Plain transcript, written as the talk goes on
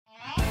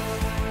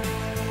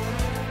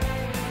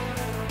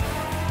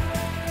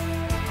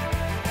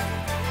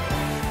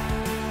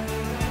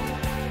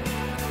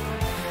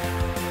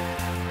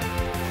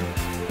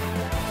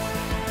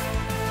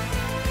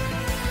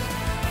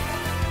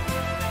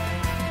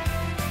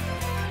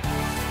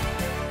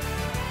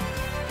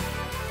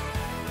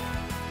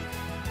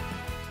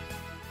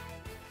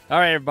All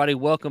right, everybody,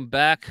 welcome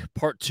back.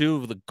 Part 2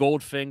 of the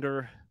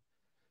Goldfinger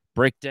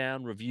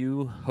breakdown,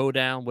 review,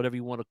 hoedown, whatever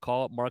you want to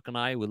call it. Mark and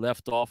I, we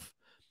left off.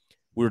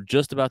 We were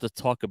just about to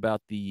talk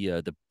about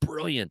the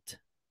brilliant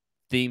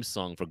theme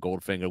song for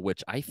Goldfinger,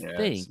 which I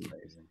think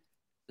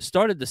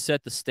started to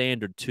set the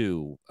standard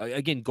too.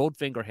 Again,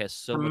 Goldfinger has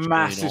so much going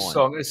massive on.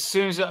 song. As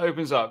soon as it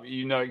opens up,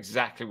 you know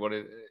exactly what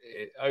it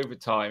over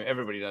time,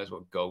 everybody knows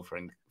what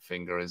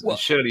Goldfinger is. Well, and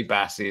Shirley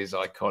Bassey is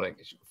iconic.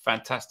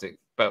 Fantastic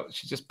belt.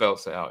 She just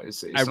belts it out.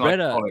 It's an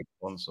iconic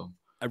one song.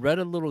 I read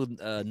a little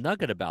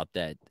nugget about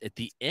that. At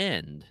the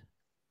end,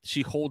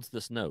 she holds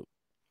this note.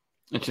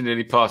 And she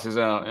nearly passes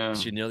out. Yeah.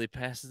 She nearly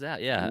passes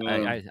out. Yeah.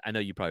 I know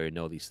you probably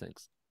know these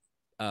things.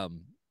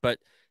 But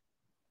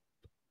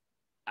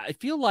I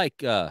feel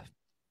like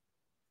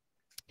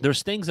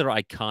there's things that are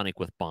iconic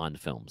with Bond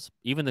films.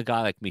 Even the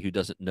guy like me who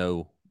doesn't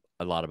know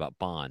a lot about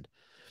Bond,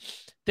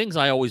 things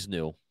I always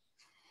knew: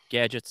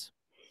 gadgets,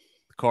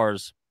 the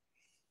cars,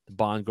 the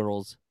Bond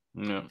girls,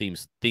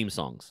 theme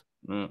songs.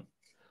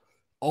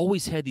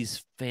 Always had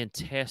these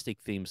fantastic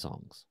theme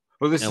songs.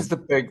 Well, this is the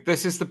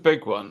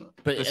big one.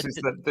 But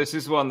this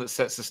is one that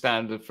sets the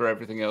standard for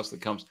everything else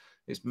that comes.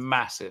 It's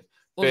massive,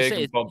 big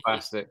and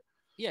bombastic.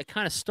 It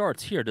kind of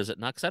starts here, does it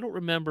not? Because I don't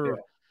remember.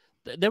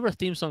 Yeah. There were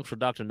theme songs for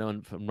Dr.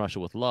 No from Russia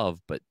with Love,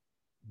 but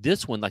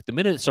this one, like the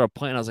minute it started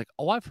playing, I was like,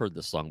 "Oh, I've heard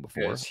this song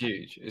before." Yeah, it's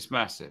huge. It's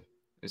massive.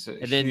 It's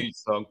a huge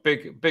song.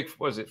 Big.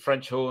 What is it?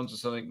 French horns or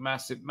something?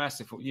 Massive.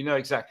 You know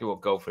exactly what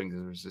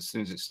Goldfinger is as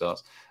soon as it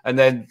starts. And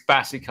then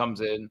Bassey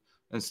comes in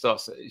and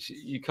starts.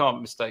 You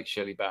can't mistake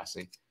Shirley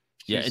Bassey.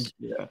 She's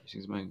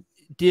amazing.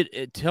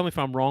 Tell me if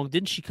I'm wrong.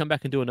 Didn't she come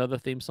back and do another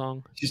theme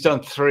song? She's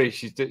done 3.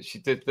 She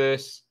did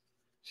this.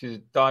 She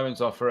did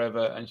Diamonds Are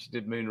Forever, and she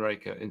did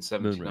Moonraker in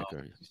 '79.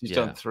 She's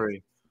done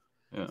 3.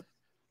 Yeah,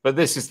 but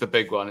this is the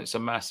big one. It's a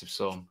massive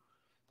song.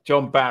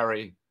 John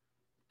Barry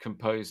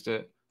composed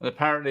it, and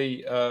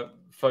apparently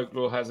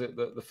folklore has it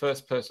that the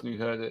first person who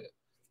heard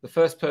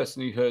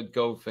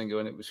Goldfinger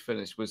when it was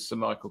finished was Sir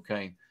Michael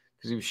Caine,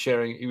 because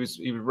he was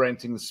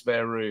renting the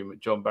spare room at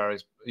John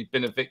Barry's. He'd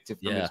been evicted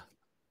from his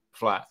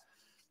flat,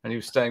 and he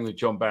was staying with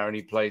John Barry, and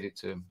he played it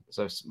to him.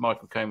 So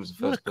Michael Caine was the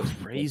first person. What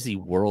a crazy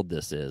world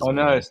this is. Oh,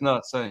 no, it's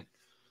nuts.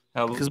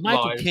 Because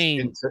Michael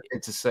Caine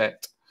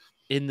intersect.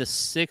 In the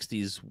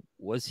 '60s,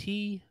 was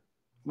he?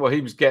 Well, he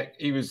was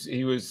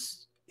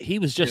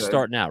just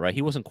starting out, right?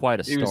 He wasn't quite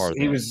a star.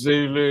 He was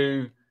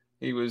Zulu.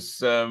 He was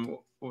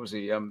what was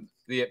he? The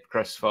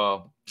Ipcrest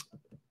File.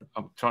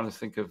 I'm trying to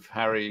think of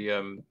Harry.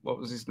 What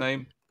was his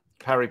name?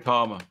 Harry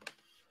Palmer.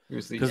 He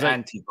was the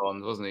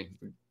anti-Bond, wasn't he?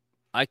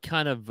 I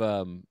kind of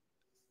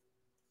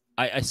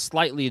I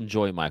slightly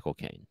enjoy Michael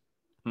Caine.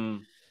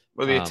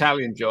 Well, the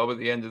Italian Job at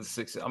the end of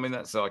the '60s. I mean,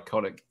 that's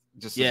iconic.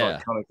 Just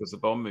as iconic as the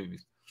Bond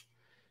movies.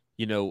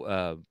 You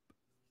know,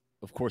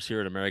 of course,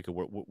 here in America,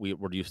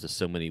 we're used to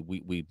so many.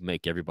 We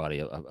make everybody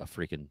a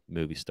freaking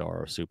movie star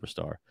or a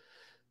superstar.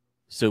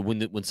 So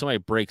when somebody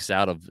breaks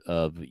out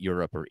of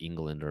Europe or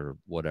England or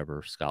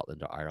whatever,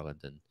 Scotland or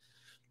Ireland, and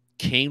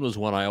Caine was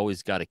one I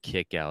always got a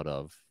kick out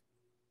of.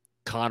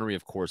 Connery,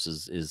 of course,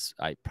 is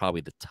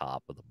probably the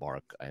top of the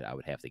mark. I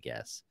would have to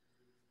guess.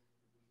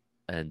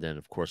 And then,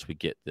 of course, we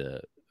get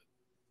the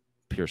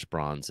Pierce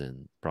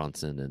Bronson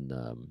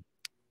and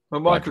well,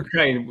 Michael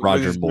Caine,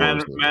 with his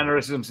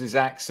mannerisms, his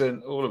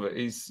accent, all of it.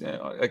 He's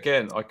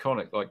again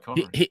iconic, like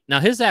Connery. Now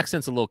his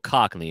accent's a little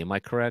Cockney. Am I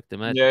correct?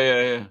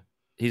 Yeah.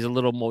 He's a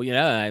little more,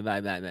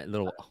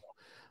 little.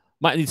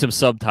 Might need some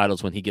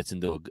subtitles when he gets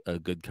into a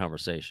good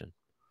conversation.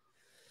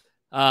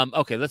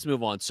 Okay, let's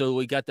move on. So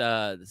we got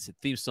the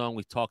theme song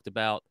we talked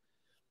about.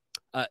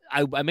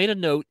 I made a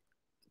note.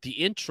 The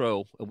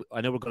intro.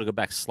 I know we're going to go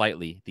back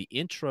slightly. The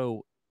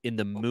intro in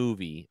the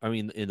movie,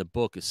 in the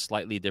book, is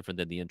slightly different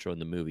than the intro in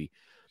the movie.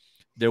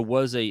 There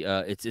was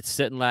it's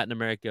set in Latin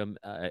America.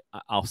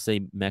 I'll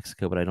say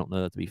Mexico, but I don't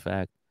know that to be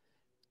fact.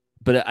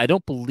 But I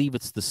don't believe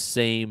it's the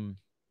same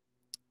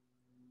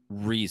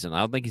reason.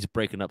 I don't think he's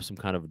breaking up some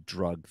kind of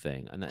drug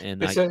thing. And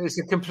it's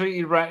a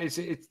completely right.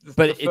 It's the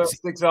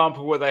first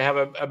example where they have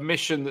a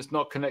mission that's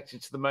not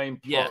connected to the main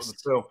plot of the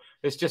film.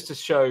 It's just to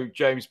show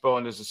James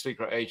Bond as a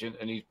secret agent,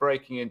 and he's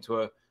breaking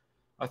into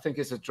I think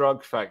it's a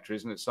drug factory,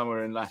 isn't it?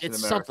 Somewhere in Latin America.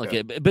 It's something like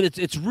it, but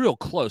it's real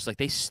close. Like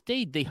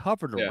they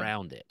hovered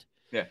around it.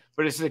 Yeah,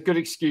 but it's a good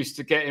excuse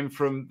to get him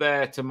from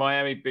there to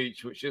Miami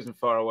Beach, which isn't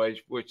far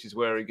away, which is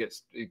where he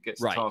gets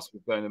tasked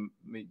with going to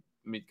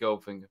meet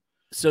Goldfinger.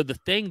 So the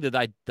thing that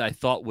I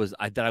thought was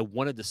that I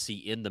wanted to see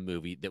in the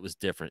movie that was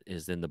different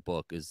is in the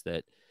book is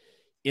that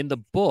in the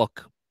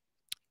book,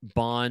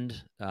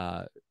 Bond,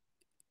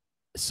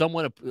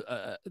 someone,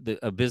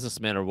 a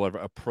businessman or whatever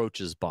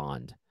approaches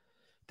Bond.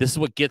 This is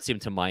what gets him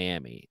to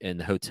Miami in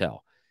the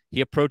hotel.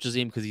 He approaches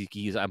him because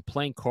he's I'm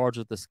playing cards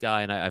with this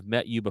guy, and I've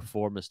met you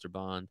before, Mr.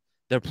 Bond.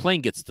 Their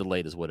plane gets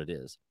delayed is what it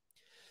is.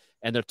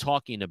 And they're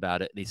talking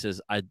about it, and he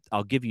says,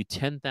 I'll give you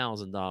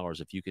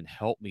 $10,000 if you can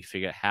help me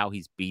figure out how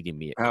he's beating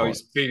me at cards.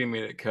 He's beating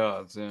me at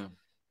cards, yeah.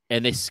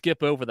 And they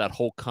skip over that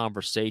whole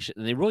conversation,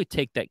 and they really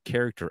take that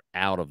character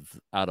out of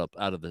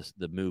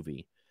the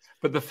movie.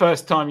 But the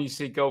first time you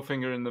see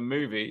Goldfinger in the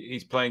movie,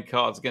 he's playing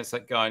cards against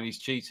that guy and he's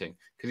cheating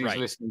because he's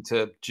listening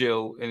to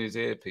Jill in his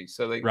earpiece.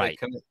 So they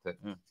connect it.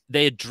 Yeah.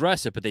 They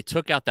address it, but they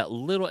took out that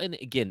little. And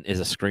again, as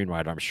a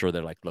screenwriter, I'm sure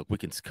they're like, "Look, we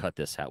can cut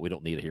this out. We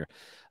don't need it here."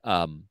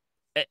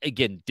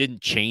 Again,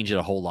 didn't change it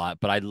a whole lot,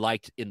 but I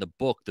liked in the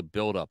book the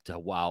build up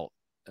to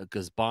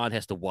because Bond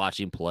has to watch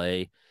him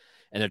play,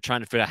 and they're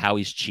trying to figure out how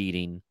he's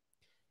cheating.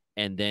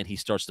 And then he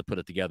starts to put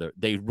it together.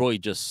 They really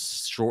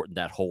just shortened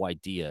that whole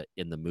idea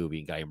in the movie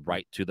and got him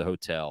right to the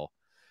hotel.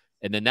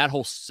 And then that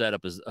whole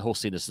setup the whole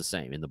scene is the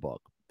same in the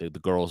book. The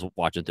girls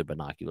watching through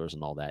binoculars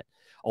and all that.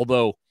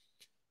 Although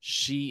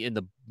she in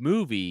the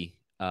movie,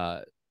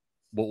 let's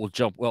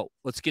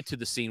get to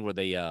the scene where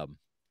they,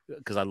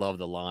 because I love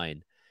the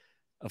line.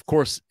 Of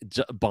course,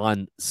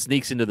 Bond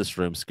sneaks into this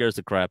room, scares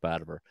the crap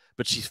out of her,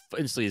 but she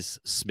instantly is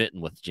smitten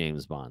with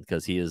James Bond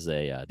because he is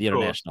the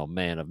international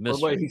man of mystery.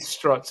 The way he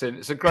struts in,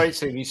 it's a great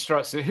scene. He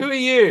struts in. Who are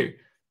you,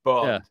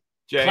 Bond? Yeah.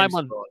 James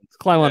Bond.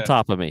 Climb on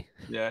top of me.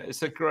 Yeah,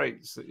 it's a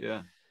great.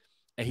 Yeah.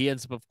 And he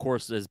ends up, of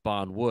course, as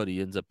Bond would.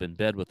 He ends up in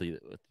bed with the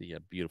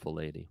beautiful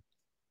lady,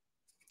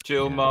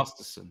 Jill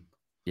Masterson.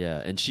 Yeah,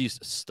 and she's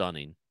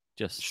stunning.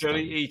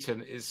 Shirley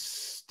Eaton is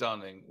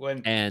stunning.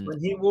 When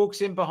he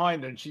walks in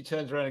behind her and she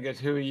turns around and goes,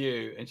 "Who are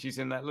you?" and she's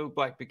in that little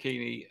black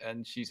bikini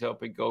and she's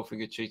helping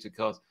Goldfinger cheat a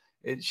card.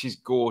 She's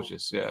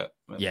gorgeous. Yeah.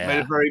 Made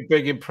a very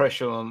big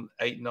impression on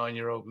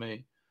 8-9-year-old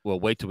me. Well,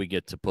 wait till we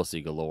get to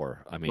Pussy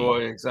Galore. I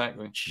mean,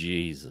 exactly.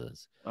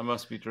 Jesus, I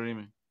must be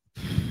dreaming.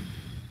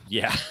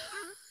 Yeah,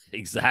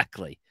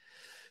 exactly.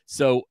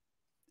 So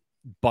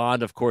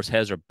Bond, of course,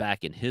 has her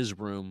back in his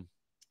room.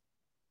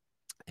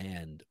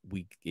 And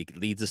it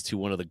leads us to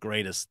one of the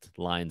greatest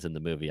lines in the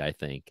movie, I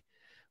think,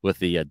 with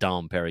the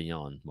Dom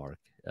Perignon, Mark.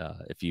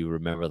 If you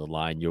remember the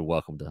line, you're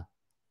welcome to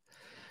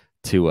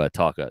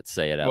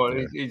say it out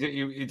there.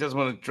 He doesn't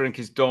want to drink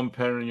his Dom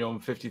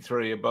Perignon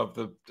 53 above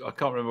I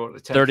can't remember what the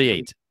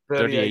temperature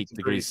 38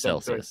 degrees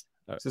Celsius.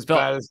 It's as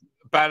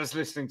bad as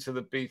listening to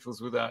the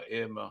Beatles without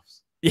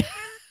earmuffs. Yeah.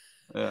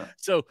 Yeah.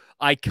 So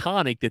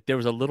iconic that there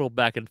was a little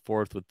back and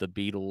forth with the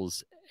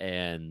Beatles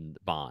and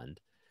Bond.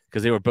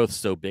 Because they were both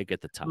so big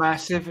at the time.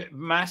 Massive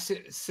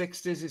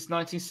 60s. It's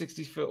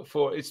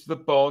 1964. It's the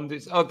Bond.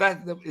 It's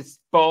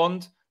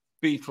Bond,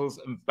 Beatles,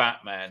 and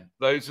Batman.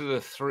 Those are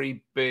the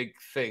three big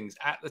things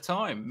at the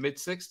time, mid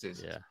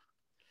 60s. Yeah.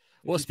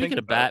 Well, speaking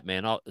of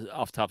Batman,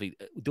 off topic,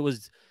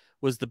 was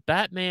the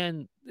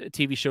Batman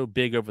TV show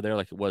big over there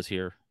like it was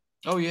here?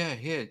 Oh yeah.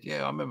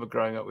 I remember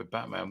growing up with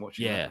Batman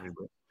watching. Yeah.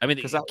 I mean,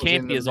 it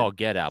can't be as all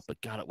get out, but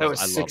God, I loved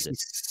it.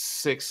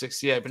 66,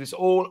 68, but it's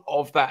all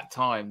of that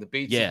time. The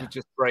Beatles were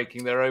just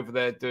breaking. They're over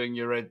there doing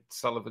your Ed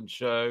Sullivan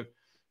show.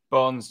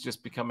 Bond's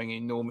just becoming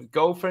enormous.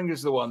 Goldfinger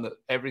is the one that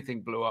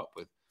everything blew up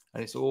with.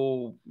 And it's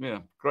all,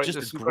 great.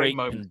 Just a great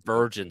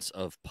convergence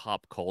of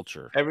pop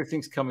culture.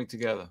 Everything's coming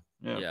together.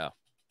 Yeah.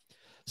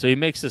 So he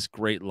makes this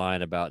great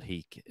line about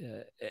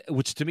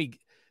which to me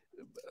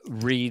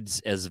reads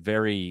as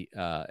very,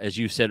 as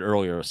you said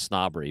earlier,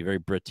 snobbery, very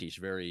British,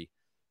 very...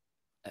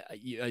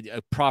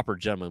 a proper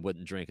gentleman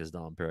wouldn't drink his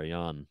Dom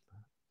Perignon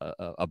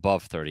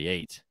above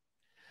 38.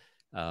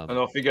 And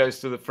off he goes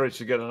to the fridge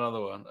to get another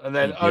one. And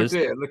then,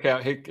 dear, look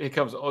out, here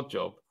comes Odd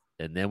Job.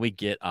 And then we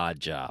get Odd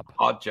Job.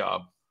 Odd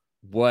Job.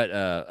 What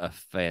a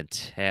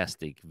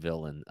fantastic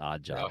villain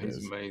Odd Job is.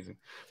 He's amazing.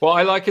 What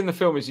I like in the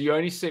film is you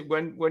only see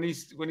when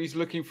he's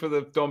looking for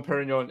the Dom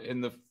Perignon in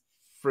the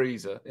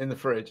freezer, in the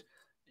fridge,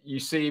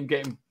 you see him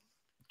getting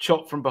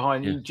chopped from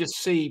behind. You just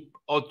see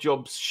Odd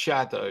Job's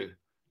shadow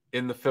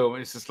in the film.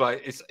 It's just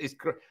like it's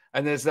great.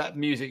 And there's that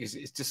music.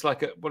 It's just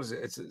like what is it?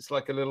 It's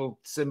like a little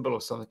symbol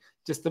or something.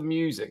 Just the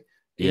music.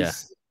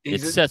 He's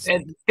a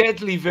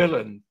deadly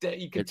villain.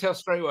 You can tell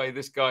straight away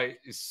this guy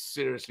is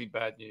seriously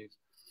bad news.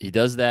 He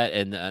does that,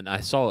 and I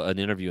saw an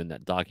interview in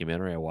that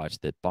documentary I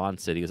watched that Bond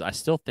said, he goes, "I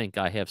still think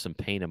I have some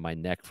pain in my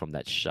neck from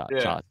that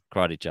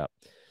karate chop."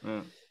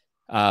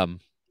 Yeah.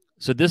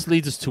 So this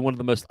leads us to one of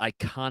the most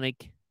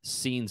iconic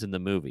scenes in the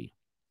movie.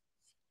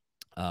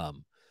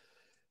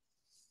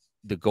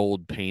 The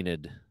gold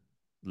painted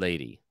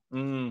lady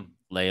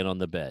laying on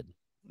the bed.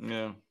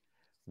 Yeah.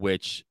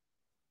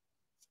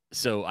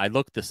 So I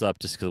looked this up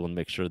just because I want to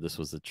make sure this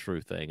was a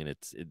true thing, and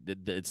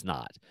it's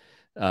not.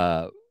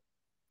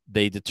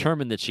 They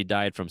determined that she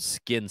died from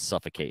skin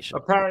suffocation.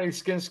 Apparently,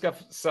 skin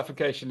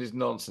suffocation is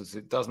nonsense.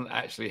 It doesn't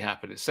actually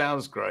happen. It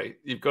sounds great.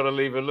 You've got to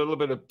leave a little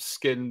bit of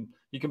skin.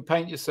 You can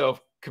paint yourself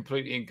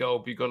completely in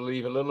gold, but you've got to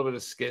leave a little bit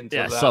of skin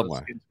to allow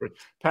somewhere. The skin.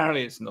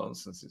 Apparently, it's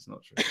nonsense. It's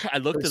not true. I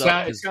looked it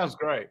up. It sounds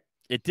great.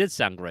 It did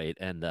sound great,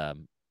 and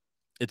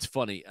it's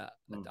funny.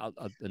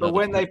 But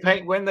when they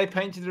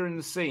painted her in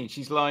the scene,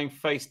 she's lying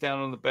face down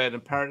on the bed.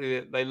 And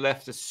apparently, they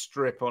left a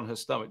strip on her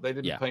stomach. They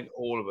didn't paint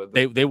all of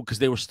it. They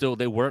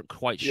weren't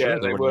quite sure. Yeah,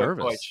 they were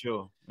nervous. Quite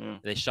sure. Yeah.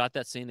 They shot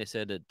that scene. They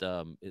said it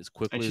as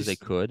quickly as they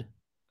could.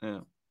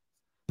 Yeah.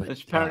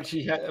 But apparently,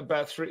 she had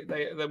about 3.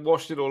 They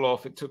washed it all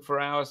off. It took 4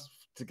 hours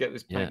to get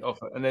this paint off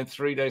her, and then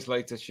 3 days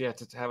later, she had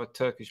to have a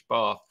Turkish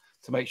bath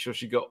to make sure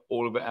she got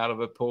all of it out of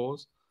her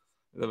pores.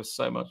 There was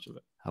so much of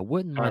it. I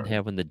wouldn't mind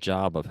having the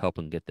job of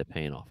helping get the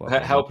paint off of her.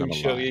 Helping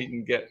Shirley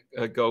Eaton get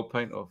her gold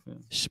paint off. Yeah.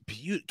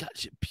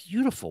 She's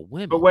beautiful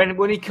women. But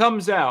when he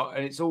comes out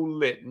and it's all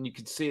lit and you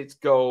can see it's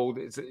gold,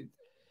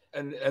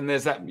 and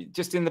there's that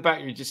just in the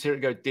back, you just hear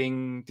it go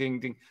ding, ding,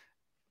 ding,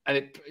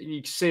 and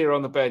you see her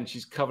on the bed.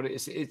 She's covered.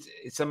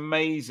 It's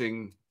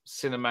amazing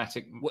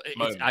cinematic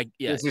moment.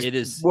 It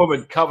is.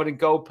 Woman covered in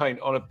gold paint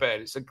on a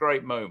bed. It's a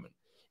great moment.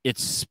 It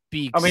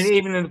speaks. I mean,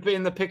 even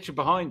in the picture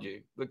behind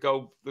you, the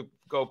gold.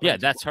 Yeah,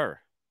 that's her.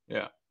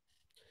 Yeah,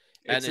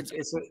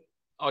 it's an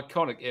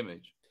iconic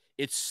image.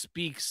 It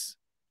speaks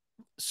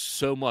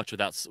so much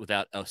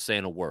without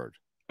saying a word.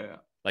 Yeah,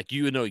 like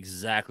you know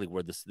exactly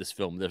where this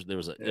film. There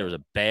was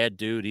a bad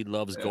dude. He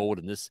loves gold,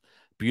 and this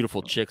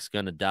beautiful chick's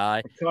gonna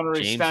die.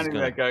 Connery's standing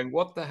there going,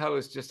 "What the hell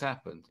has just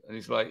happened?" And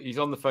he's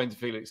on the phone to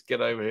Felix.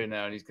 Get over here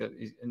now.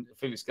 And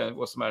Felix going,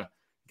 "What's the matter?"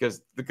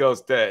 Because the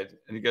girl's dead,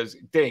 and he goes,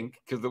 "Dink,"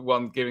 because the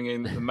one giving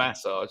him the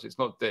massage. It's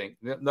not Dink.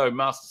 No,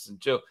 Masterson,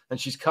 Jill, and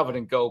she's covered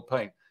in gold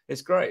paint.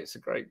 It's great. It's a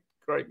great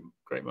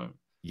moment.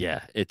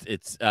 Yeah,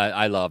 it's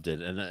I loved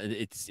it, and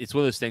it's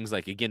one of those things.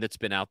 Like again, it's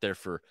been out there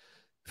for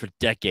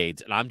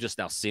decades, and I'm just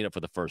now seeing it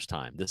for the first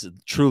time. This is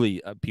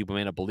truly people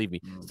may not believe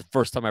me. It's the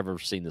first time I've ever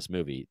seen this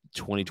movie.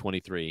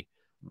 2023,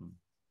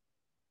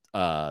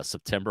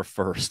 September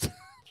 1st,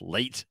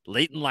 late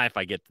in life,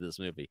 I get to this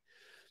movie,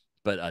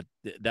 but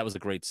that was a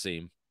great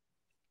scene.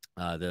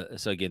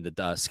 So again,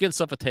 the skin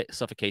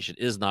suffocation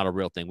is not a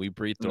real thing. We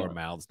breathe through our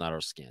mouths, not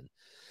our skin.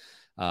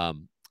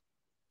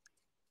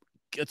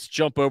 Let's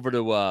jump over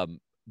to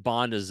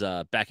Bond is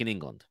back in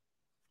England.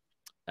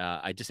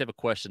 I just have a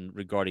question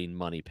regarding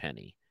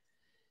Moneypenny.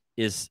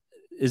 Is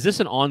this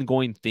an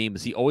ongoing theme?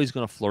 Is he always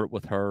going to flirt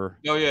with her?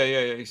 Oh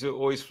yeah. He's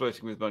always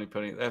flirting with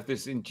Moneypenny. They have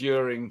this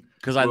enduring.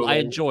 Because I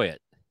enjoy it.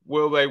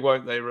 Will they?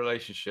 Won't they?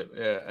 Relationship.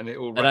 Yeah, and it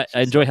all. And I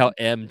enjoy how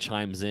M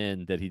chimes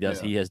in that he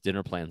does. Yeah. He has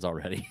dinner plans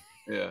already.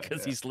 Yeah,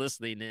 because he's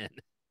listening in.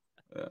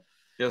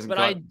 Yeah, but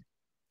I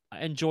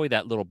enjoy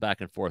that little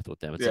back and forth with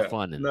them. It's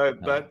fun. And,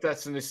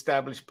 that's an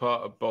established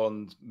part of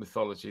Bond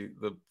mythology.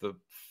 The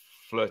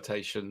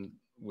flirtation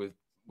with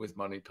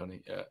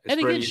Moneypenny. Yeah, and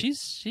again,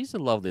 she's a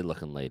lovely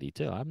looking lady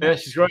too.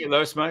 She's great.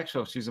 Lois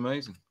Maxwell. She's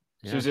amazing.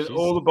 She was in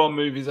all the Bond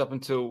movies up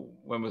until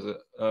when was it?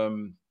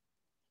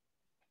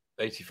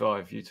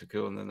 85. You took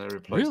her, and then they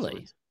replaced her.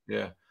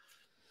 Yeah,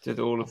 did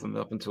all of them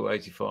up until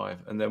 85,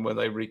 and then when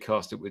they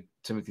recast it with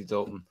Timothy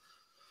Dalton,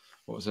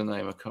 what was her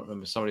name? I can't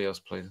remember. Somebody else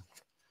played her.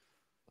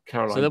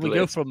 Caroline. So then Bliss. We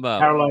go from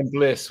Caroline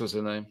Bliss was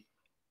her name.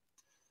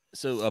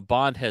 So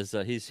Bond has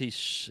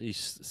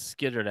he's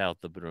skittered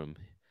out the room.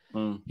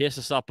 He has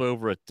to stop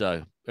over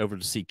to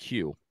see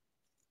Q.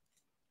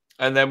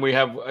 And then we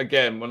have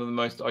again one of the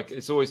most.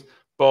 It's always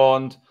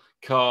Bond,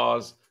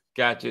 cars,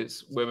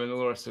 gadgets, women, all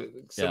the rest of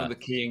it. Some of the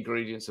key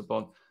ingredients of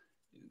Bond.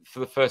 For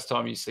the first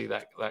time, you see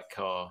that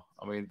car.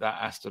 I mean,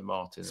 that Aston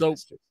Martin. So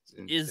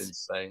is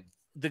insane.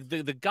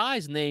 The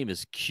guy's name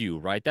is Q,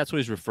 right? That's what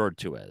he's referred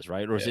to as,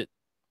 right? Or is it?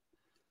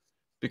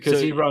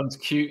 Because he runs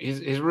Q.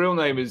 His real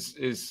name is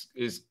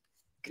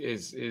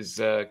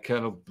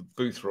Colonel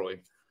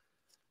Boothroyd.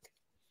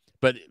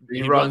 But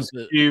he runs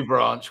the Q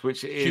branch,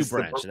 which is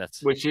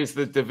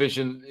the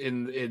division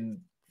in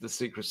the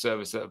Secret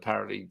Service that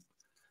apparently,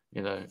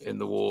 in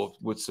the war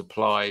would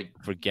supply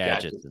for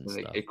gadgets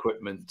and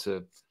equipment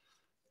to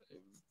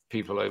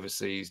people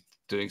overseas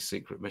doing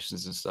secret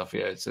missions and stuff.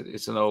 Yeah,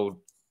 it's an old.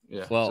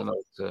 Yeah. Well,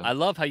 I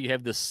love how you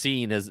have this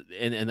scene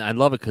and I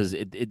love it because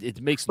it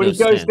makes no sense.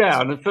 But it goes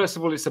down, and first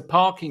of all, it's a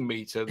parking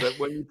meter that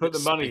when you put the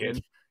money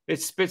in, it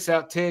spits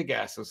out tear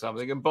gas or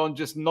something, and Bond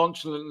just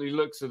nonchalantly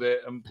looks at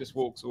it and just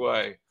walks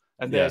away.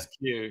 And there's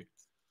Q.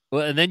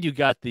 Well, and then you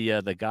got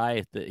the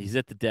guy he's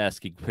at the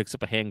desk. He picks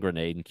up a hand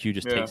grenade, and Q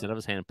just takes it out of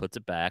his hand and puts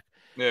it back.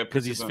 Yeah,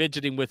 because he's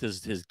fidgeting with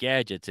his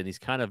gadgets, and he's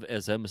kind of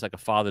as almost like a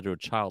father to a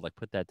child. Like,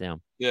 put that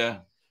down. Yeah.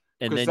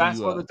 Because that's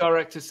what the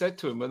director said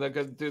to him when they're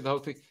going to do the whole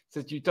thing. He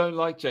said, "You don't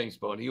like James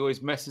Bond. He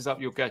always messes up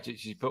your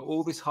gadgets. You put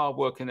all this hard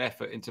work and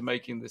effort into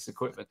making this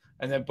equipment,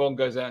 and then Bond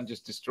goes out and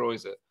just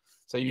destroys it.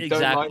 So you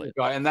don't like the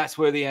guy, and that's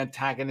where the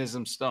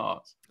antagonism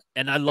starts.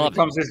 And I love it.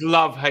 Becomes this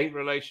love-hate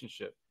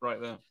relationship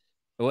right there.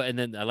 Well, and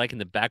then I like in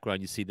the background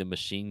you see the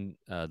machine,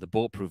 the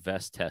bulletproof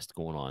vest test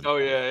going on. Oh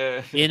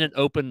yeah. In an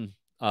open.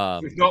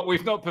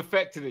 We've not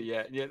perfected it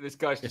yet. Yet this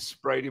guy's just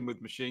sprayed him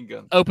with machine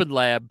guns. Open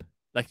lab.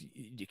 Like,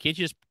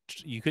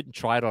 you couldn't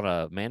try it on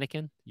a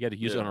mannequin? You got to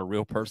use it on a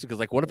real person? Because,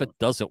 like, what if it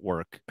doesn't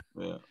work?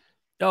 Yeah.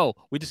 No,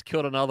 we just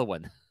killed another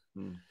one.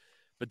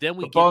 But then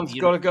Bond's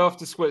got to go off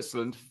to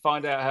Switzerland,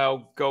 find out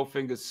how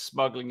Goldfinger's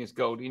smuggling his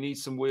gold. He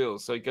needs some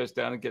wheels. So he goes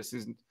down and gets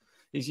his...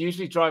 He's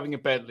usually driving a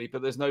Bentley,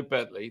 but there's no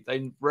Bentley.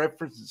 They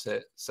reference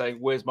it, saying,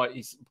 where's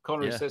my...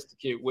 Connery says to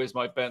Q, where's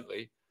my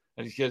Bentley?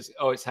 And he goes,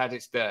 oh, it's had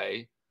its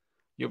day.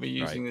 You'll be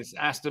using this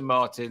Aston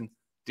Martin...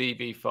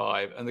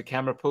 DB5, and the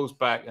camera pulls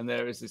back, and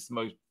there is this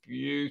most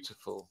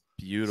beautiful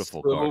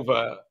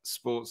silver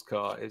sports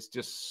car. It's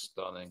just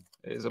stunning.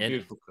 It is a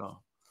beautiful car,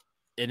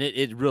 and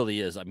it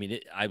really is. I mean,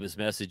 I was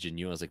messaging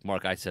you. I was like,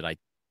 Mark, I said I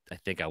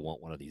think I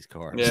want one of these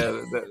cars.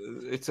 Yeah,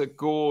 it's a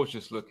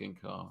gorgeous looking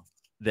car.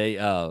 they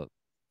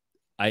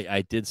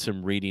I did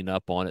some reading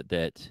up on it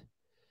that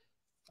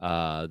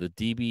the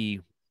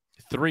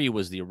DB3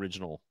 was the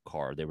original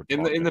car they were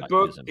talking in the about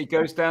book. using. He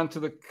goes down to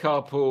the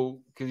carpool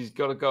because he's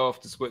got to go off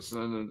to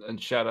Switzerland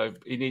and shadow.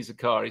 He needs a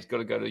car. He's got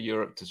to go to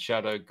Europe to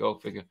shadow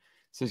Goldfinger.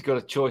 So he's got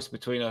a choice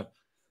between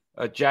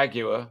a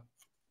Jaguar,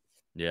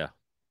 yeah,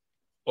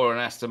 or an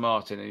Aston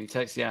Martin, and he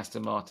takes the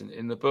Aston Martin.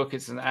 In the book,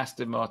 it's an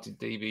Aston Martin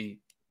DB3.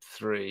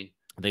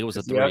 I think it was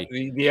a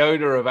 3. The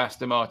owner of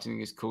Aston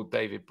Martin is called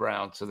David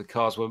Brown, so the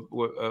cars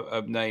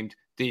were named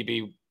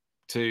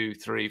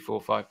DB2, 3,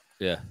 4, 5.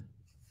 Yeah.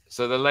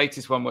 So the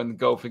latest one when the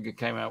Goldfinger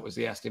came out was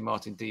the Aston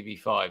Martin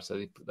DB5.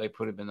 So they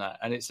put him in that,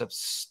 and it's a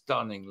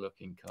stunning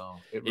looking car.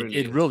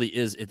 It really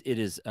is. It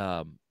is.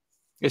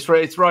 It's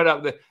right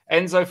up there.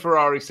 Enzo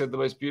Ferrari said the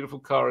most beautiful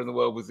car in the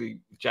world was the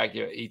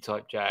Jaguar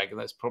E-Type Jag, and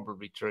that's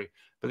probably true.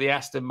 But the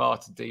Aston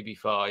Martin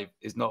DB5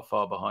 is not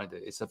far behind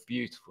it. It's a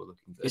beautiful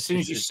looking. As soon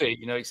as you see it,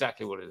 you know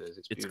exactly what it is.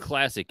 It's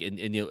classic, and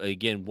you know,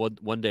 again,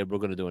 one day we're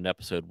going to do an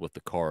episode with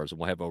the cars, and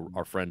we'll have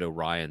our friend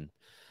Orion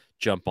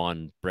jump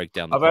on, break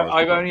down the cars.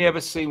 I've only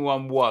ever seen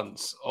one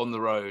once on the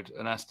road,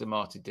 an Aston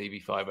Martin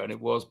DB5, and it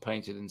was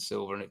painted in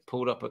silver, and it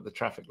pulled up at the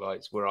traffic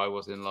lights where I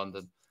was in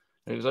London.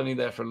 And it was only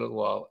there for a little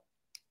while.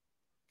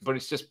 But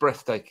it's just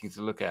breathtaking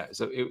to look at.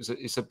 So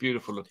it's a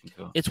beautiful looking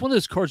car. It's one of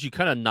those cars you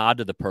kind of nod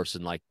to the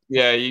person, like,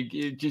 yeah,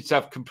 you just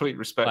have complete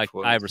respect like,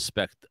 for it. I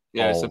respect.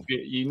 Yeah,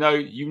 you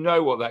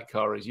know what that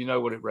car is. You know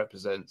what it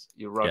represents.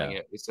 You're running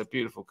it. It's a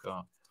beautiful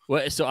car.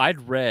 Well, so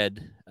I'd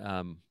read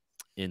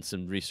in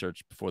some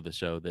research before the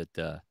show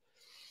that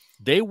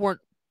they weren't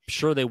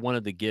sure they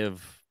wanted to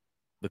give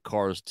the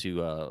cars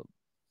to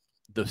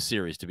the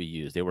series to be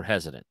used. They were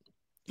hesitant.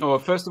 Oh, well,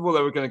 first of all,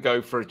 they were going to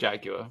go for a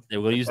Jaguar. They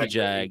were going to use the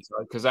Jag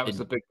because that was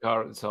the big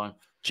car at the time.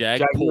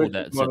 Jag pulled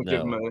that. Want to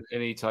give them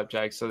an E-Type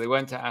Jag, so they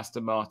went to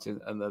Aston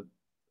Martin and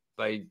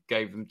they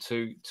gave them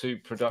two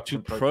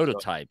production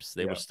prototypes.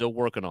 They were still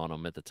working on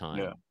them at the time.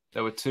 Yeah,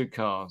 there were 2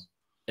 cars,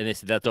 and they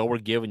said that's all we're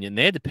giving you. And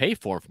they had to pay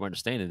for them, from my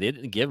understanding. They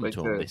didn't give them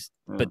to them,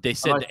 but they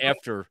said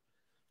after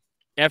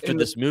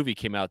this movie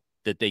came out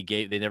that they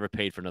never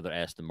paid for another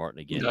Aston Martin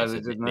again. No,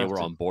 they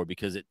were on board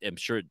because I'm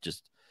sure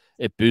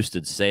it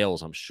boosted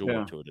sales, I'm sure.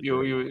 Yeah. To it.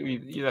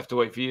 You'd have to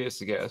wait for years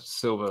to get a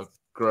silver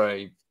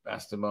grey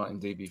Aston Martin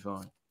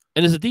DB5.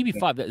 And is a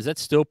DB5 is that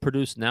still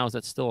produced now? Is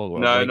that still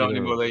no, not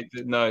anymore?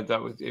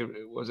 That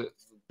was it.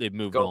 They've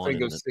moved on. I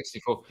think it was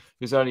 64.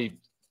 It was only a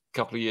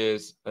couple of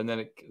years, and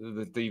then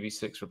the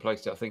DB6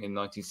 replaced it. I think in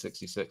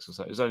 1966 or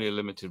so. It was only a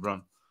limited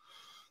run.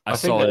 I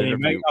think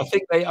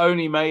they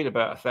only made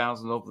about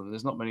 1,000 of them.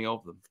 There's not many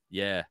of them.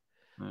 Yeah.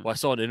 Well, I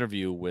saw an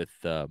interview with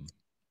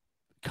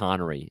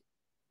Connery,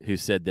 who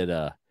said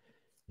that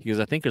he goes,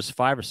 I think there's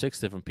 5 or 6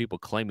 different people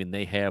claiming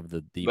they have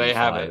the DB5. They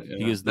have it.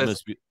 He goes,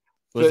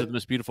 the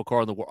most beautiful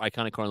car in the world,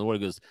 iconic car in the world.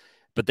 He goes,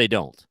 but they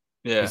don't.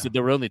 Yeah. He said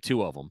there were only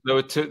 2 of them. There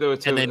were two,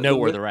 and they know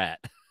where they're at.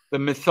 The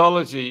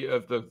mythology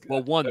of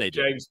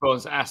James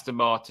Bond's Aston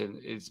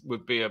Martin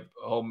would be a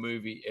whole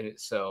movie in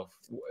itself.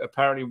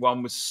 Apparently,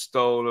 one was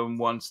stolen,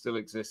 one still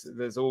exists.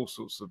 There's all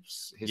sorts of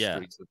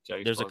history to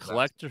James. There's a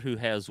collector who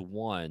has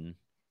one.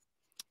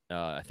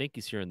 I think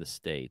he's here in the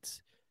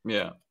States.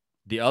 Yeah.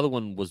 The other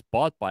one was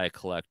bought by a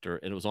collector,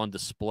 and it was on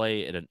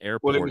display at an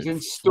airport. Well, it was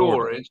in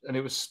storage, and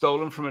it was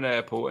stolen from an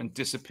airport and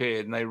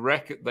disappeared. And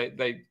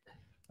they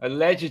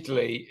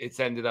allegedly it's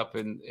ended up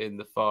in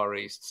the Far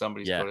East.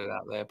 Somebody's got it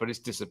out there, but it's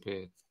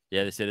disappeared.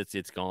 Yeah, they said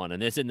it's gone,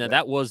 and they said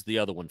that was the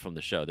other one from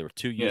the show. There were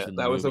 2 used in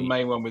the movie. That was the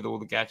main one with all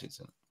the gadgets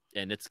in it.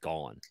 And it's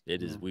gone.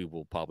 It is. We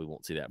probably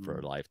won't see that for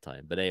a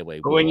lifetime. But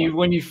anyway, but when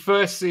you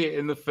first see it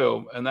in the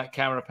film, and that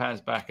camera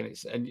pans back,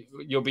 and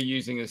you'll be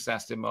using this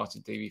Aston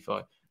Martin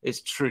DB5,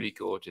 it's truly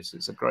gorgeous.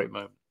 It's a great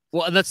moment.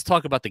 Well, and let's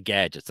talk about the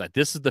gadgets. Like,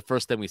 this is the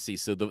first thing we see.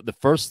 So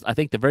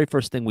the very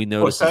first thing we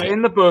notice. So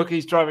in the book,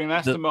 he's driving an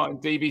Aston Martin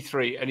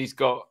DB3, and he's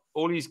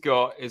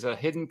got is a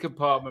hidden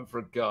compartment for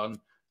a gun,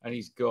 and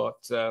he's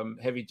got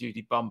heavy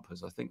duty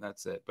bumpers. I think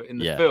that's it. But in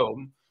the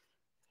film,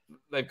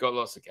 they've got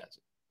lots of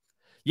gadgets.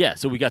 Yeah,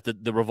 so we got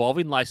the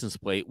revolving license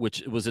plate,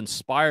 which was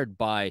inspired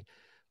by,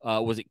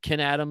 was it Ken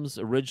Adams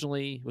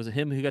originally? Was it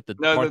him who got the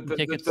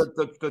tickets?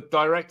 The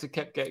director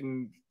kept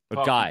getting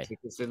parking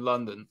tickets in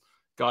London,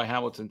 Guy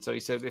Hamilton. So he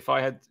said, if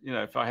I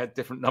had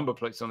different number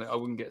plates on it, I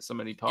wouldn't get so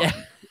many parking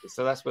tickets.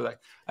 So that's where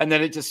and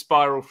then it just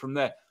spiraled from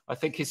there. I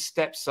think his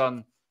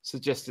stepson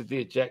suggested the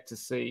ejector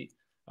seat.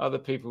 Other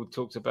people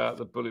talked about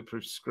the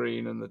bulletproof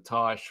screen and the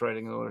tire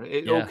shredding.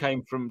 It all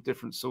came from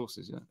different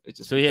sources. Yeah, it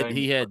just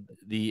he had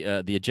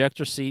the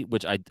ejector seat,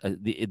 which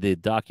the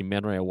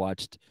documentary I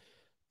watched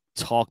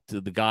talked to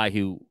the guy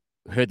who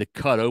had to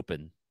cut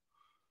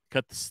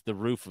the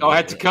roof. I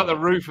had to cut the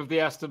roof of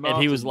the Aston Martin.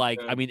 And he was like,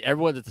 I mean,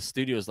 everyone at the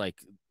studio is like,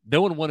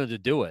 no one wanted to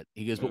do it.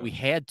 He goes, but we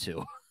had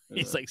to.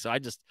 He's like, so I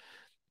just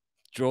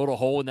drilled a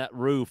hole in that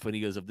roof, and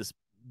he goes, of this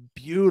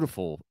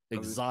beautiful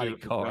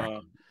exotic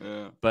car.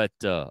 Yeah. But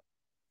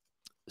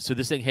so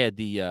this thing had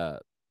the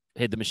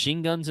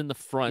machine guns in the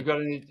front.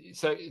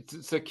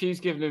 So Q's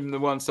giving him the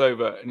once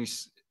over, and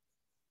he's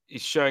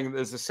showing that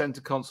there's a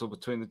center console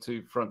between the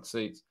 2 front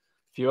seats.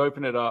 If you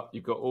open it up,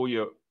 you've got all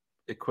your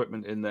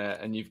equipment in there,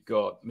 and you've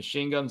got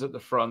machine guns at the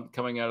front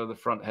coming out of the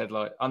front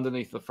headlight,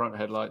 underneath the front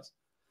headlights.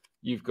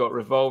 You've got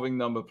revolving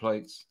number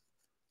plates.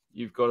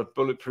 You've got a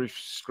bulletproof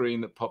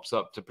screen that pops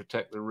up to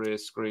protect the rear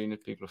screen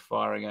if people are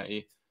firing at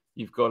you.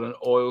 You've got an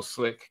oil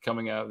slick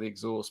coming out of the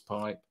exhaust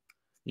pipe.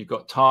 You've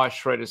got tire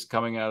shredders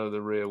coming out of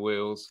the rear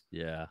wheels.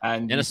 Yeah.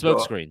 And a smoke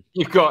screen.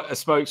 You've got a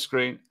smoke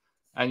screen,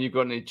 and you've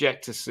got an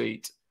ejector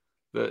seat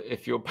that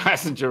if your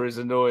passenger is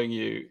annoying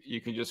you,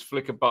 you can just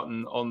flick a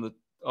button on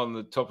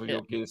the top of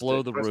your gear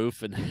blow stick, the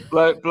roof and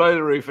blow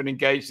the roof and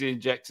engage the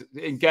ejector,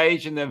 and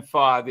then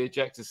fire the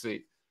ejector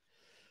seat.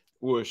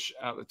 Whoosh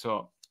out the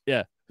top.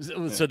 Yeah.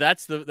 So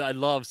that's I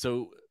love.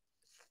 So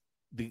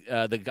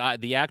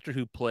the actor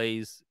who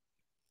plays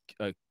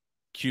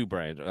Q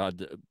Brand,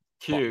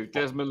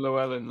 Desmond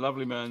Llewellyn,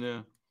 lovely man.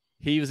 Yeah,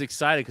 he was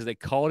excited because they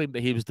called him.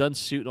 He was done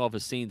shooting all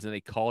his scenes, and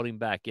they called him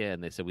back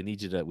in. They said, "We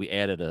need you to. We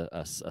added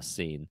a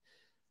scene,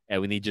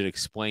 and we need you to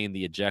explain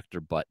the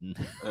ejector button."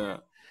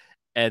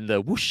 And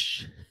the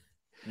whoosh.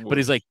 But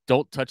he's like,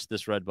 "Don't touch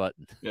this red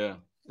button." Yeah,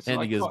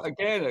 and he goes,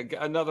 again,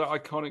 another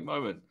iconic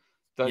moment.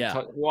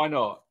 Why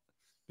not?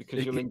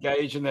 Because you'll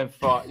engage and then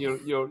fire.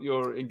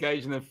 You're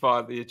engaged and then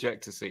fire the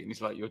ejector seat. And he's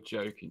like, "You're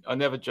joking." I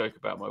never joke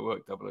about my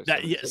work,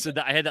 007.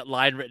 I had that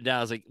line written down.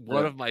 I was like,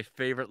 one of my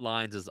favorite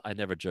lines is, "I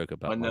never joke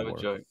about my work." I never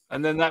joke.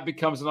 And then that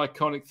becomes an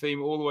iconic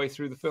theme all the way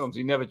through the films.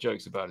 He never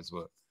jokes about his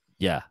work.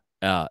 Yeah.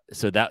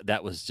 So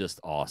that was just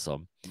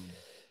awesome.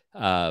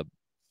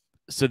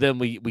 So then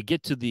we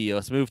get to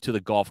let's move to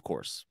the golf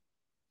course.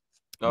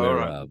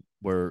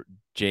 Where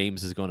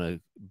James is going to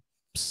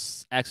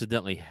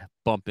accidentally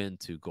bump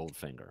into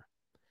Goldfinger.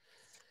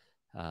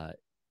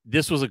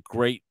 This was a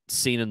great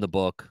scene in the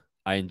book.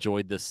 I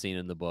enjoyed this scene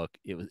in the book.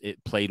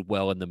 It played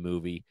well in the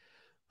movie.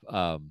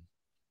 And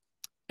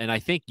I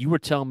think you were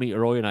telling me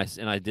earlier,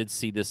 and I did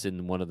see this in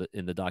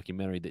in the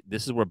documentary, that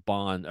this is where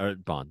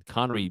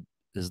Connery,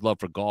 his love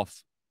for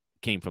golf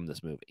came from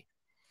this movie.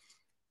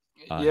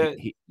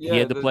 He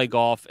had to play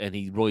golf, and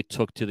he really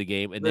took to the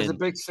game. And there's a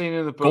big scene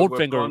in the book.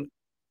 Goldfinger,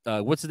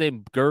 what's his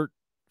name? Gert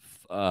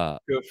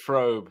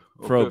Frobe.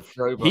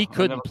 He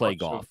couldn't play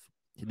golf.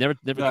 He never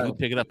could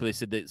pick it up. But they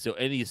said that so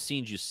any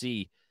scenes you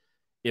see,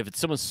 if it's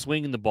someone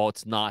swinging the ball,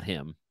 it's not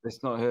him.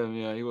 It's not him.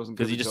 Yeah, he wasn't.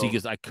 Because he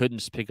goes, I couldn't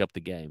just pick up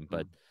the game.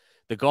 But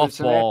the golf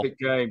ball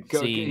game.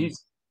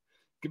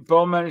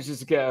 Bond manages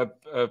to get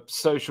a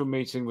social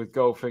meeting with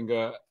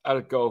Goldfinger at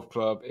a golf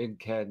club in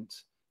Kent.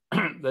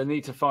 They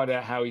need to find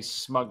out how he's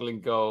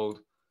smuggling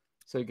gold.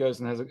 So he goes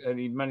and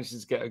he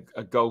manages to get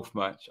a golf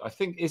match. I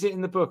think, is it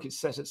in the book? It's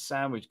set at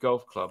Sandwich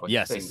Golf Club.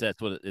 Yes,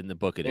 that's what in the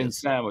book it is. In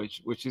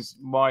Sandwich, which is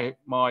my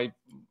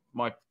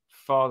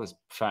father's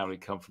family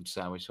come from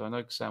Sandwich, so I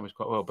know Sandwich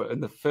quite well. But in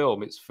the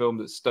film, it's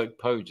filmed at Stoke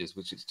Poges,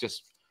 which is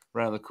just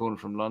around the corner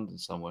from London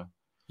somewhere.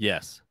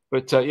 Yes.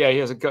 But he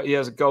has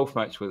a golf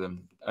match with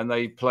him, and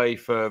they play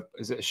for,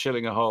 is it a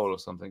shilling a hole or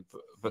something?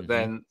 But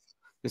then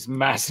this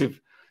massive.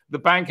 The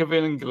Bank of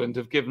England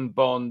have given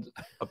Bond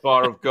a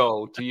bar of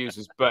gold to use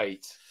as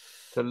bait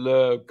to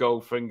lure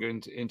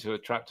Goldfinger into a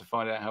trap to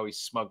find out how he's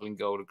smuggling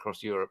gold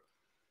across Europe.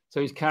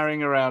 So he's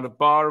carrying around a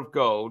bar of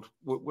gold.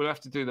 We'll have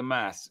to do the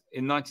maths.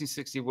 In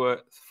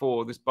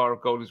 1964, this bar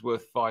of gold is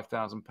worth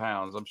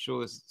 £5,000. I'm sure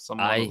there's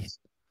someone.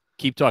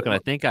 Keep talking. I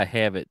think I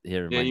have it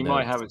here. Yeah, you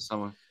might have it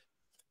somewhere.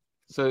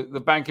 So the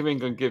Bank of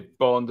England give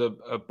Bond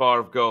a bar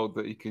of gold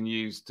that he can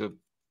use to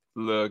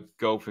lure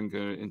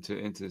Goldfinger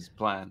into his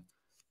plan.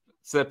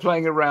 So they're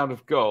playing a round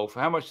of golf.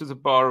 How much does a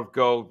bar of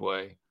gold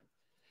weigh?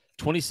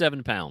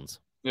 27 pounds.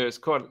 Yeah, it's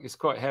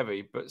quite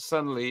heavy. But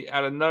suddenly,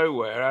 out of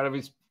nowhere, out of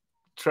his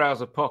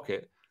trouser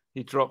pocket,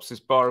 he drops this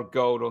bar of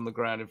gold on the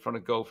ground in front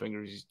of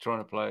Goldfinger as he's trying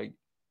to play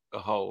a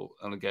hole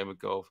on a game of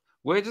golf.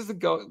 Where does the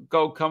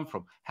gold come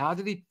from? How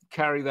did he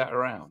carry that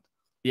around?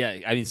 Yeah,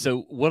 I mean,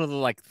 so one of the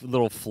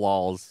little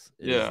flaws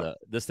is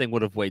this thing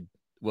would have weighed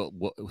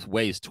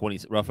weighs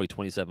roughly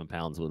 27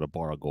 pounds what a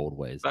bar of gold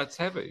weighs. That's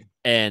heavy.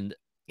 And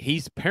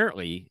he's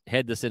apparently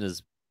had this in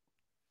his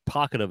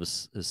pocket of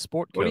his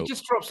sport coat. Well, he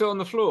just drops it on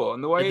the floor,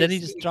 and the way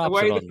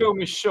the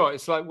film is shot,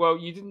 it's like, well,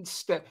 you didn't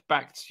step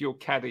back to your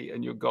caddy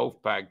and your golf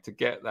bag to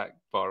get that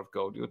bar of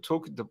gold. You're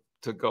talking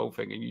to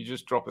Goldfinger, and you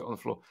just drop it on the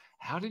floor.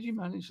 How did you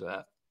manage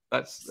that?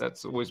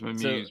 That's always my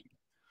muse. So,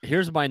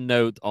 here's my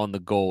note on the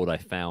gold I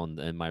found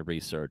in my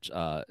research.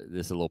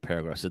 This is a little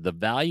paragraph. So the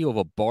value of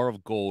a bar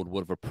of gold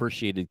would have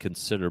appreciated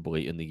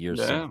considerably in the years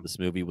since this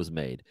movie was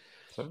made.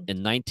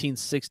 In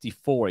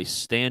 1964, a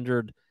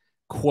standard,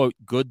 quote,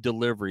 good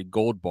delivery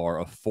gold bar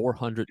of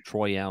 400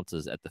 troy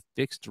ounces at the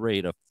fixed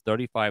rate of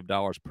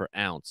 $35 per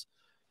ounce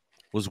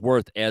was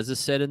worth, as is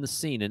said in the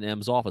scene in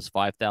M's office,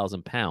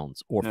 5,000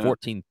 pounds or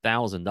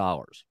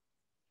 $14,000.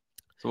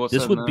 So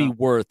this would be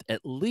worth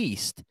at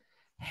least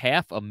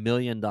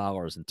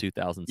 $500,000 in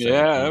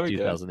 2017,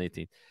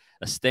 2018.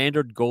 A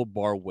standard gold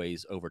bar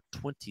weighs over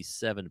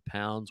 27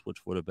 pounds,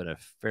 which would have been a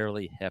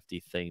fairly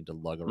hefty thing to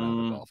lug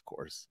around a golf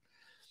course.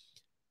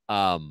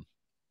 Have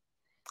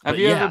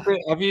you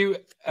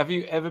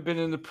ever been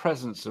in the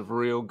presence of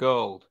real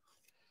gold?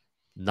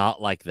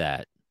 Not like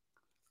that.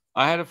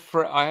 I had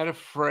a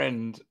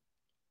friend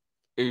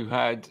who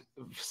had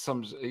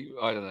some,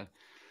 I don't know,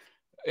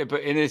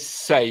 but in his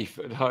safe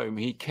at home,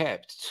 he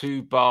kept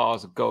 2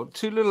 bars of gold,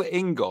 2 little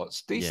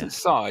ingots, decent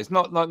size,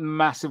 not like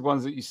massive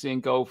ones that you see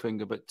in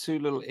Goldfinger, but 2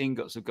 little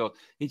ingots of gold.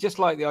 He just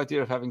liked the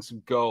idea of having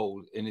some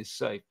gold in his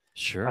safe.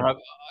 Sure.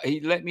 He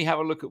let me have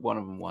a look at one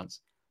of them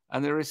once,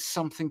 and there is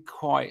something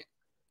quite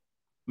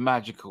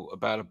magical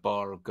about a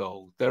bar of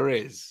gold. There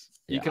is.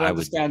 Yeah, you can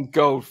understand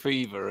gold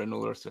fever and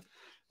all the rest of it.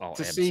 Oh,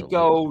 To absolutely. see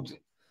gold,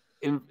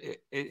 it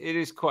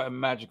is quite a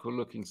magical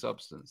looking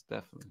substance,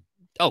 definitely.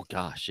 Oh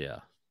gosh, yeah.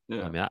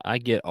 Yeah. I mean, I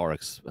get our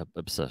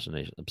obsession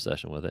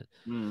with it.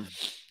 Mm.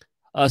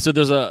 So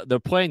they're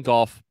playing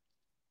golf.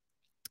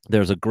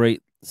 There's a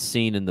great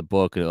scene in the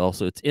book, and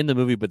also it's in the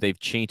movie, but they've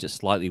changed it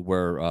slightly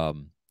where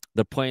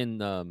they're playing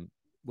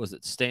was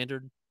it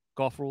standard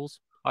golf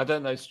rules? I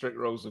don't know strict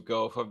rules of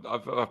golf.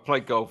 I've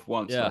played golf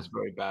once, and I was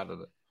very bad at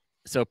it.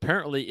 So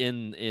apparently,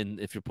 in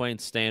if you're playing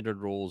standard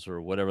rules or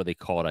whatever they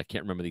call it, I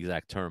can't remember the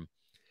exact term.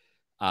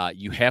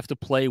 You have to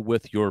play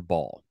with your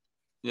ball.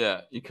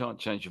 Yeah, you can't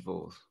change your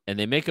balls. And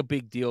they make a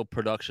big deal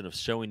production of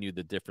showing you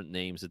the different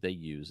names that they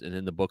use. And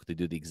in the book, they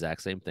do the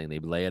exact same thing. They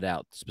lay it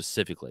out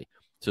specifically.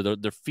 So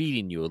they're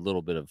feeding you a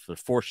little bit of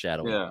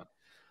foreshadowing. Yeah.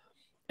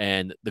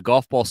 And the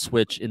golf ball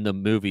switch in the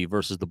movie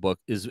versus the book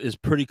is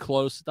pretty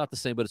close. Not the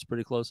same, but it's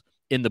pretty close.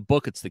 In the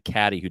book, it's the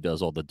caddy who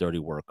does all the dirty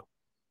work.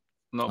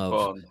 Not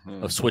Bond. Yeah.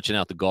 Of switching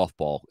out the golf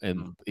ball.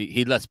 And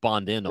he lets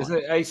Bond in on it. Isn't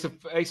it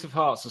Ace of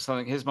Hearts or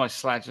something? Here's my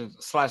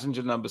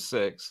Slazenger number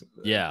 6.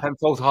 Yeah.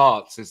 Penfold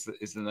Hearts is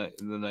the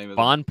name of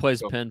Bond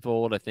plays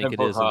Penfold, I think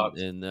Penfold it is.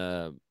 Hearts. In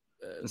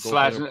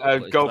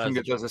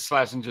Goldfinger does a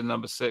Slazenger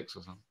number 6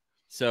 or something.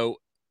 So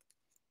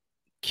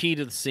key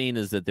to the scene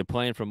is that they're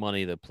playing for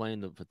money. They're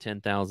playing for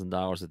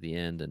 $10,000 at the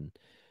end, and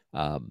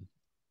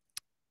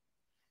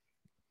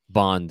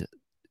Bond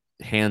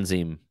hands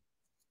him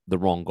the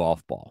wrong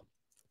golf ball,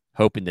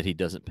 hoping that he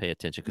doesn't pay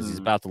attention because he's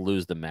about to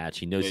lose the match.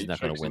 He knows he's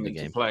not going to win the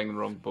game. Playing the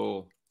wrong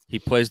ball. He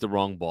plays the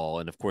wrong ball,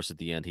 and of course, at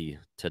the end,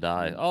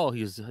 Oh,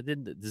 is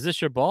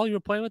this your ball you were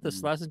playing with? The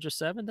Slazenger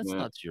 7? That's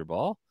not your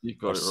ball. You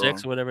got or it 6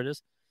 wrong. or whatever it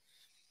is.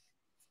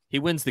 He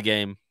wins the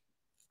game,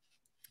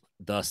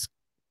 thus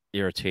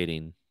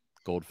irritating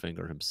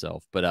Goldfinger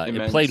himself. But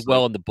it played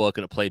well in the book,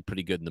 and it played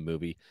pretty good in the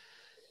movie.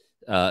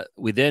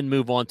 We then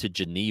move on to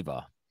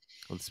Geneva.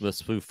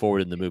 Let's move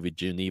forward in the movie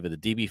Geneva. The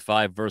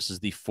DB5 versus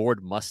the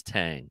Ford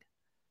Mustang.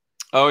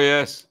 Oh,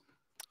 yes.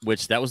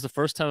 Which that was the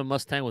first time a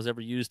Mustang was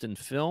ever used in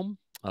film.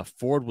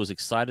 Ford was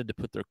excited to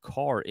put their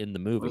car in the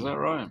movie. Was that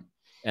right?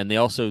 And they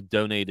also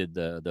donated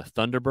the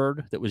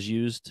Thunderbird that was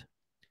used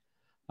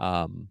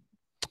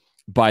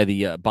by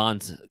the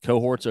Bond's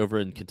cohorts over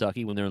in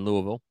Kentucky when they're in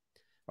Louisville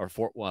or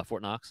Fort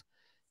Knox.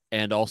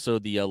 And also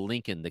the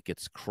Lincoln that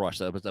gets crushed.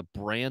 That was a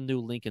brand new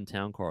Lincoln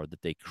Town Car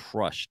that they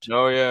crushed.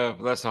 Oh, yeah.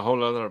 That's a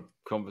whole other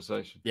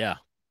conversation. Yeah.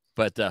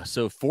 But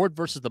so Ford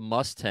versus the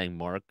Mustang,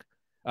 Mark.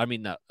 I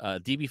mean,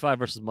 DB5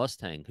 versus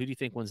Mustang. Who do you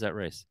think wins that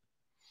race?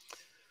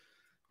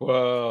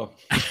 Well,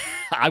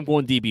 I'm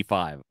going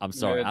DB5. I'm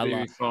sorry.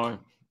 Yeah, DB5.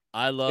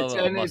 I love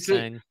a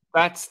Mustang.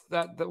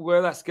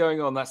 Where that's going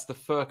on. That's the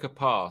Furka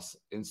Pass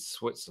in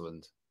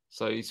Switzerland.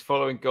 So he's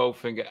following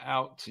Goldfinger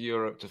out to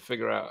Europe to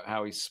figure out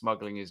how he's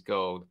smuggling his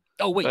gold.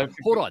 Oh, wait.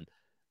 Hold on.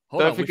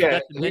 Don't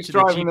forget, who's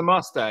driving the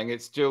Mustang?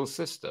 It's Jill's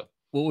sister.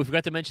 Well, we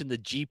forgot to mention the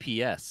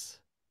GPS.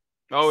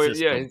 Oh,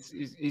 system.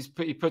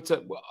 Yeah. He puts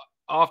it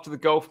after the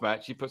golf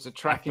match. He puts a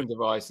tracking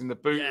device in the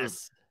boot of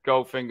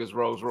Goldfinger's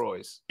Rolls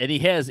Royce. And he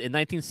has, in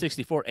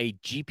 1964, a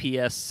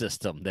GPS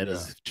system that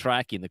is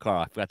tracking the car.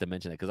 I forgot to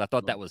mention that because I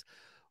thought that was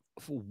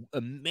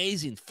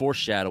amazing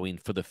foreshadowing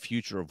for the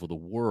future of the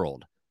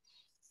world.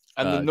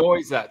 And the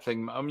noise that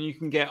thing, I mean,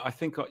 I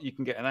think you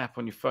can get an app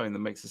on your phone that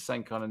makes the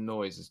same kind of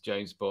noise as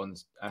James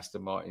Bond's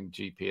Aston Martin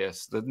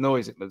GPS. The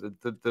noise,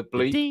 the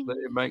bleep ding, that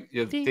it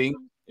makes, ding.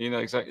 You know,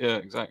 exactly. Yeah,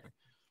 exactly.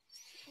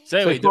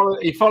 So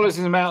he follows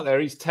him out there.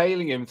 He's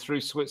tailing him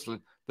through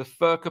Switzerland. The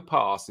Furka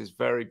Pass is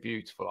very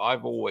beautiful.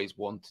 I've always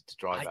wanted to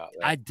drive out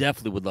there. I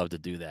definitely would love to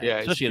do that. Yeah,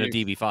 especially in a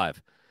DB5.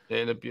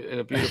 In a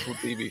beautiful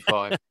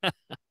DB5.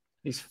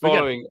 He's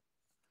following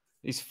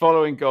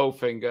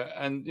Goldfinger,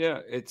 and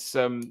it's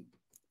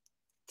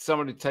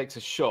somebody takes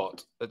a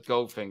shot at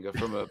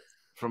Goldfinger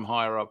from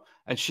higher up,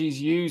 and she's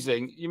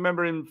using. You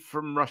remember him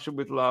from Russia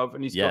with Love,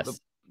 and he's got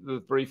the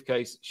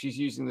briefcase. She's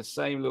using the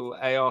same little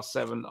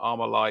AR-7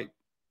 Armor Light.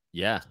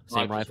 Yeah,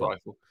 same rifle.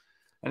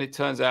 And it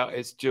turns out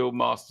it's Jill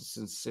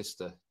Masterson's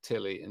sister,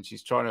 Tilly, and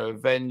she's trying to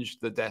avenge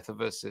the death of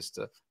her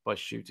sister by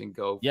shooting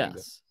Goldfinger.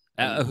 Yes.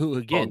 Who,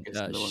 again,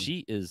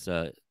 she is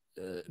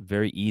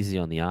very easy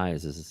on the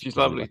eyes. She's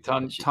lovely.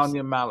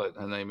 Tanya Mallet,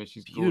 her name is.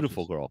 She's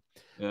beautiful gorgeous.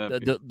 Girl. Yeah,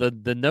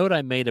 the note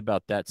I made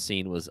about that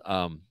scene was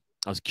I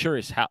was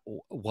curious,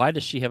 why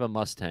does she have a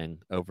Mustang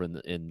over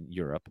in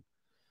Europe?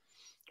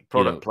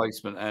 Product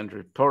placement,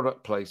 Andrew.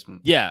 Product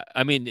placement. Yeah,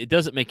 I mean, it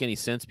doesn't make any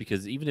sense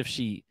because even if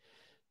she...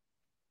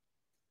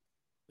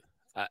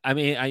 I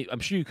mean, I'm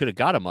sure you could have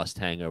got a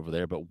Mustang over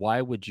there, but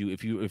why would you,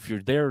 if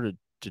you're there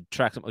to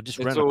track some, just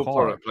It's rent a all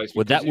car. product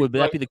placement. Would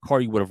that be the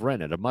car you would have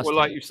rented? A Mustang.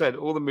 Well, like you said,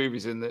 all the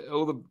movies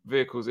all the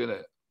vehicles in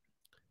it,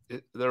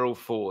 they're all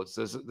Fords.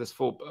 There's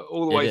Ford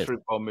all the way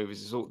through Bond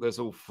movies. There's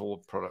all Ford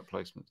product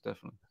placements,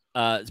 definitely.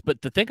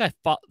 But the thing I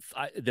thought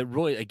that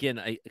really,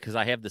 again, because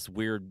I have this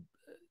weird,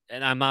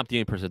 and I'm not the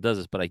only person that does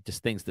this, but I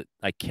just things that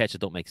I catch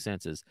that don't make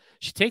sense is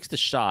she takes the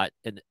shot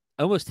and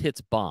almost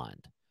hits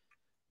Bond,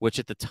 which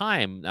at the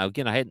time, now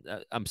again,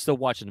 I'm still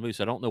watching the movie,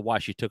 so I don't know why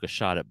she took a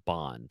shot at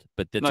Bond.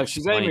 But no,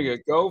 she's aiming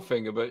at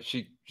Goldfinger, but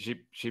she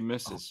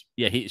misses.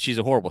 Yeah, she's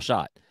a horrible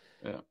shot.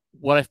 Yeah.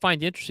 What I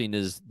find interesting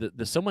is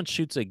that someone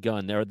shoots a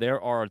gun.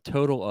 There are a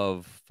total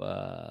of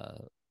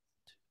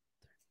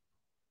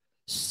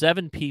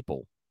 7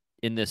 people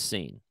in this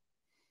scene.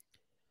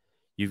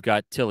 You've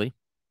got Tilly,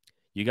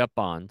 you got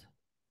Bond,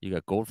 you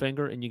got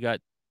Goldfinger, and you got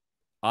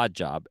Odd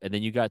Job, and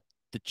then you got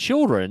the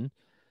children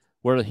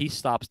where he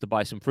stops to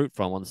buy some fruit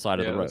from on the side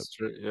of the road. That's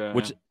true. Yeah,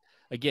 which,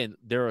 again,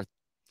 there are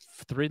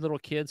 4 little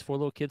kids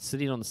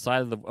sitting on the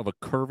side of a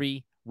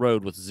curvy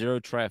road with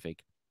 0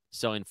 traffic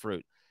selling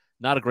fruit.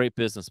 Not a great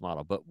business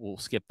model, but we'll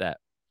skip that.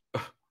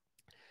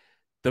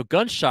 The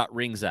gunshot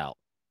rings out.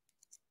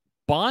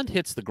 Bond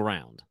hits the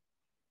ground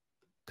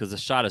because the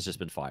shot has just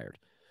been fired.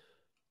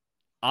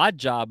 Odd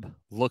Job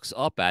looks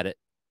up at it,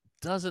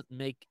 doesn't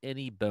make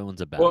any bones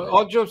about it. Well,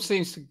 Odd Job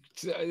seems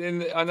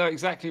to, I know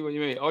exactly what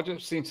you mean. Odd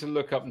Job seems to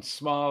look up and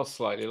smile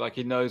slightly like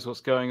he knows what's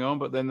going on,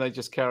 but then they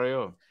just carry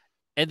on.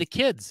 And the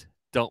kids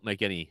don't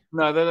make any.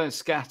 No, they don't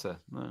scatter.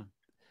 No.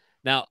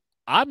 Now,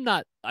 I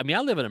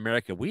live in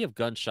America. We have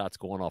gunshots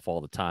going off all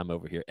the time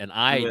over here, and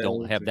I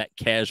don't have that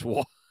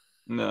casual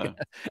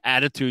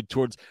attitude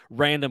towards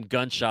random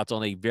gunshots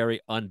on a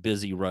very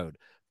unbusy road.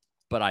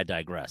 But I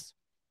digress.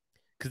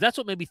 Because that's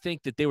what made me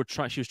think that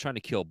she was trying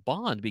to kill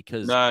Bond,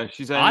 because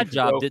Odd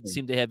Job didn't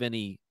seem to have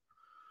any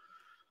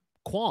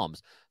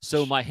qualms.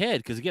 So my head,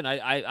 because again,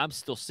 I'm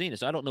still seeing it,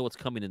 so I don't know what's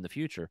coming in the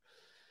future,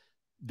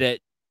 that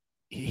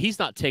he's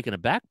not taken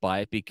aback by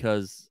it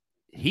because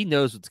he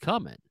knows what's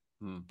coming.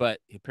 But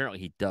apparently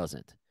he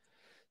doesn't.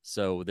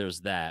 So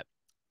there's that.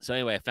 So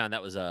anyway, I found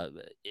that was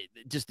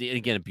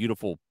again a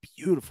beautiful,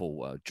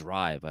 beautiful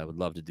drive. I would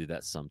love to do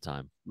that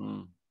sometime.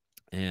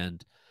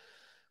 And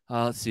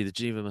let's see, the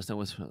Geneva must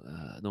know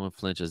no one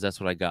flinches. That's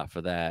what I got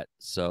for that.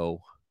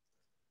 So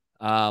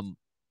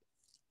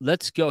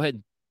let's go ahead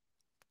and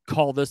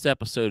call this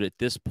episode at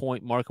this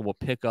point, Mark, and we'll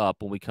pick up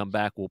when we come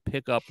back. We'll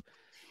pick up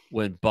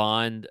when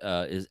Bond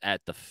is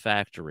at the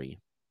factory.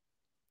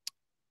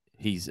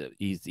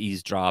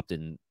 He's dropped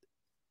and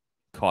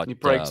caught. He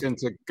breaks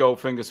into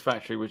Goldfinger's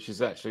factory, which is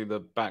actually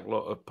the back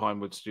lot of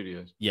Pinewood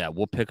Studios. Yeah,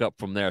 we'll pick up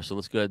from there. So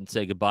let's go ahead and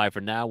say goodbye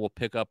for now. We'll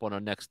pick up on our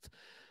next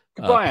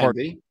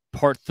Andy.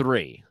 Part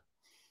 3.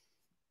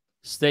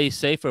 Stay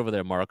safe over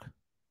there, Mark.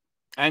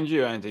 And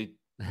you, Andy.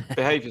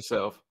 Behave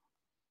yourself.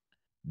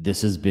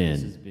 This has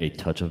been a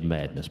Touch of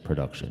Madness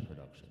production,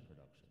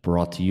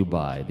 brought to you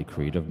by the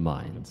creative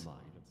minds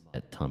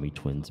at Tommy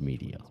Twins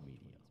Media.